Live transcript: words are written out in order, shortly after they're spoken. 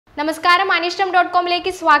നമസ്കാരം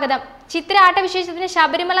അനിഷ്ടം.com-ലേക്ക് സ്വാഗതം. ചിത്ര ആട്ടവിശേഷത്തിന്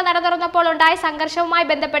ശബരിമല നട തുറന്നപ്പോൾ ഉണ്ടായ സംഘർഷവുമായി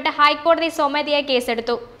ബന്ധപ്പെട്ട് ഹൈക്കോടതി സ്വമേധയാ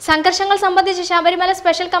കേസെടുത്തു. സംഘർഷങ്ങൾ സംബന്ധിച്ച് ശബരിമല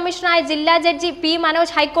സ്പെഷ്യൽ കമ്മീഷണറായ ജില്ലാ ജഡ്ജി പി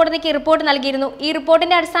മനോജ് ഹൈക്കോടതിക്ക് റിപ്പോർട്ട് നൽകിയിരുന്നു. ഈ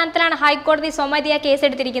റിപ്പോർട്ടിന്റെ അടിസ്ഥാനത്തിലാണ് ഹൈക്കോടതി സ്വമേധയാ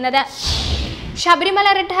കേസെടുത്തിരിക്കുന്നത്. ശബരിമല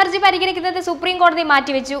റിട്ട് ഹർജി പരിഗണിക്കുന്നത് സുപ്രീം കോടതി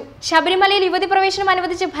മാറ്റിവെച്ചു. ശബരിമലയിൽ യുവതി പ്രവേശനം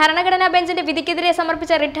അനുവദിച്ച് ഭരണഘടനാ ബെഞ്ചിന്റെ വിധിക്കെതിരെ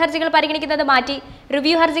സമർപ്പിച്ച റിട്ട് ഹർജികൾ പരിഗണിക്കുന്നത് മാറ്റി.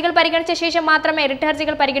 റിവ്യൂ ഹർജികൾ പരിഗണിച്ച ശേഷം മാത്രമേ റിട്ട്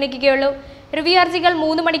ഹർജികൾ പരിഗണിക്കുകയുള്ളൂ. റിവ്യൂ ഹർജികൾ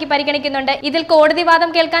 3 മണിക്ക് പരിഗണിക്കുന്നുണ്ട്. ഇതിൽ കോടതി വാദം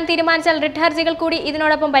കേൾക്കാൻ തീരുമാനിച്ചാൽ റിട്ട് ഹർജികൾ കൂടി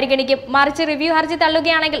ഇതിനോടൊപ്പം പരിഗണിക്കും. മറിച്ച് റിവ്യൂ ഹർജി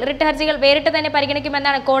തള്ളുകയാണെങ്കിൽ റിട്ട് ഹർജികൾ വേറിട്ട് തന്നെ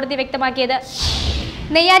പരിഗണിക്കുമെന്നാണ് കോടതി വ്യക്തമാക്കിയത്.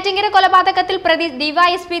 നെയ്യാറ്റിങ്കര കൊലപാതകത്തിൽ പ്രതി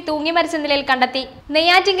ഡിവൈഎസ്പി തൂങ്ങി മരിച്ച നിലയിൽ കണ്ടെത്തി.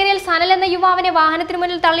 നെയ്യാറ്റിങ്കരയിൽ സനൽ എന്ന യുവാവിനെ വാഹനത്തിന്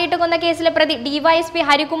മുന്നിൽ തള്ളിയിട്ട് കൊന്ന കേസിലെ പ്രതി ഡിവൈഎസ്പി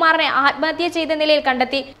ഹരികുമാറിനെ ആത്മഹത്യ ചെയ്ത നിലയിൽ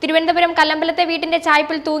കണ്ടെത്തി. തിരുവനന്തപുരം കല്ലമ്പലത്തെ വീട്ടിന്റെ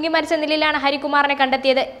ചായ്പിൽ തൂങ്ങി മരിച്ച നിലയിലാണ് ഹരികുമാറിനെ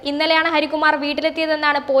കണ്ടെത്തിയത്. ഇന്നലെയാണ് ഹരികുമാർ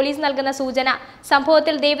വീട്ടിലെത്തിയതെന്നാണ് പോലീസ് നൽകുന്ന സൂചന.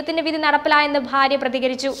 സംഭവത്തിൽ ദൈവത്തിന്റെ വിധി നടപ്പിലായെന്ന് ഭാര്യ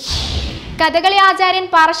പ്രതികരിച്ചു. കഥകളി ആചാര്യൻ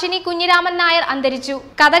പറശ്ശിനി കുഞ്ഞിരാമൻ നായർ അന്തരിച്ചു.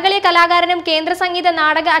 കഥകളി കലാകാരനും കേന്ദ്ര സംഗീത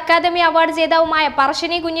നാടക അക്കാദമി അവാർഡ് ജേതാവുമായ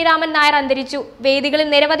പറശ്ശിനി കുഞ്ഞിരാമൻ നായർ അന്തരിച്ചു. വേദികളിൽ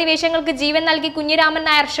നിരവധി വേഷങ്ങൾക്ക് ജീവൻ നൽകി കുഞ്ഞിരാമൻ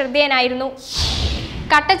നായർ ശ്രദ്ധേയനായിരുന്നു.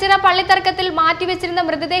 കട്ടച്ചിറ പള്ളിത്തർക്കത്തിൽ മാറ്റിവെച്ചിരുന്ന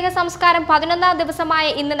മൃതദേഹ സംസ്കാരം 11ാം ദിവസമായ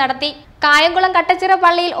ഇന്ന് നടത്തി. കായംകുളം കട്ടച്ചിറ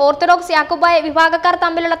പള്ളിയിൽ ഓർത്തഡോക്സ് യാക്കോബായ വിഭാഗക്കാർ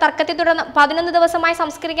തമ്മിലുള്ള തർക്കത്തെ തുടർന്ന് 11 ദിവസമായി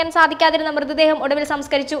സംസ്കരിക്കാൻ സാധിക്കാതിരുന്ന മൃതദേഹം ഒടുവിൽ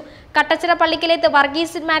സംസ്കരിച്ചു. കട്ടച്ചിറ പള്ളിക്കലേത്ത്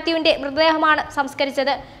വർഗീസ് മാത്യുവിന്റെ മൃതദേഹമാണ്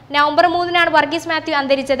സംസ്കരിച്ചത്. നവംബർ 3-നാണ് വർഗീസ് മാത്യു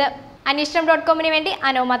അന്തരിച്ചത്. അനിഷ്ടം.com-ന് വേണ്ടി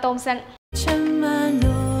അനോമ Thomson.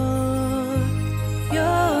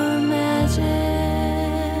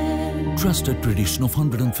 Trusted tradition of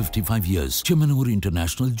 155 years. Chemanur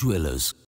International Jewelers.